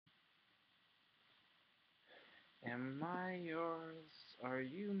Am I yours? Are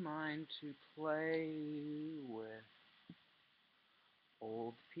you mine to play with?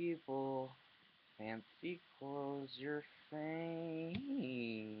 Old people, fancy clothes, you're famous.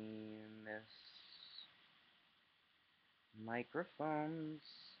 Microphones,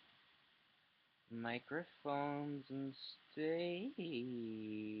 microphones and stages.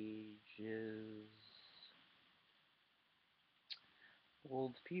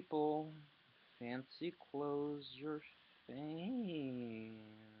 Old people, fancy clothes, you're famous.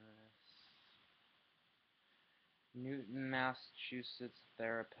 Newton, Massachusetts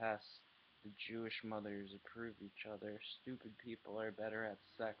therapist. The Jewish mothers approve each other. Stupid people are better at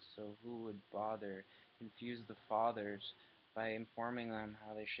sex, so who would bother? Confuse the fathers by informing them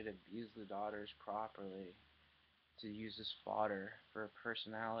how they should abuse the daughters properly to use as fodder for a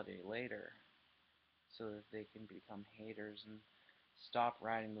personality later so that they can become haters and stop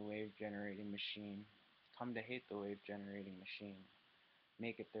riding the wave generating machine. Come to hate the wave generating machine.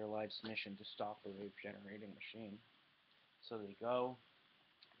 Make it their life's mission to stop the wave generating machine. So they go,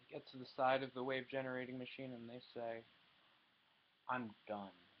 they get to the side of the wave generating machine and they say, I'm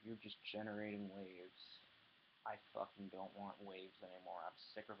done. You're just generating waves. I fucking don't want waves anymore. I'm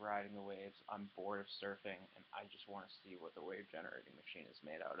sick of riding the waves. I'm bored of surfing and I just want to see what the wave generating machine is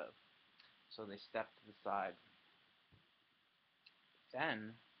made out of. So they step to the side.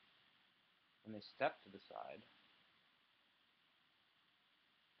 Then, when they step to the side,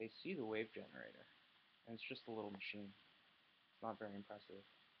 they see the wave generator. And it's just a little machine. It's not very impressive.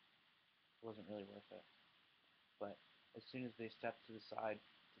 It wasn't really worth it. But as soon as they step to the side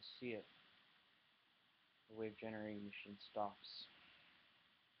to see it, the wave generating machine stops.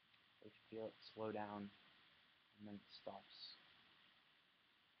 They feel it slow down, and then it stops.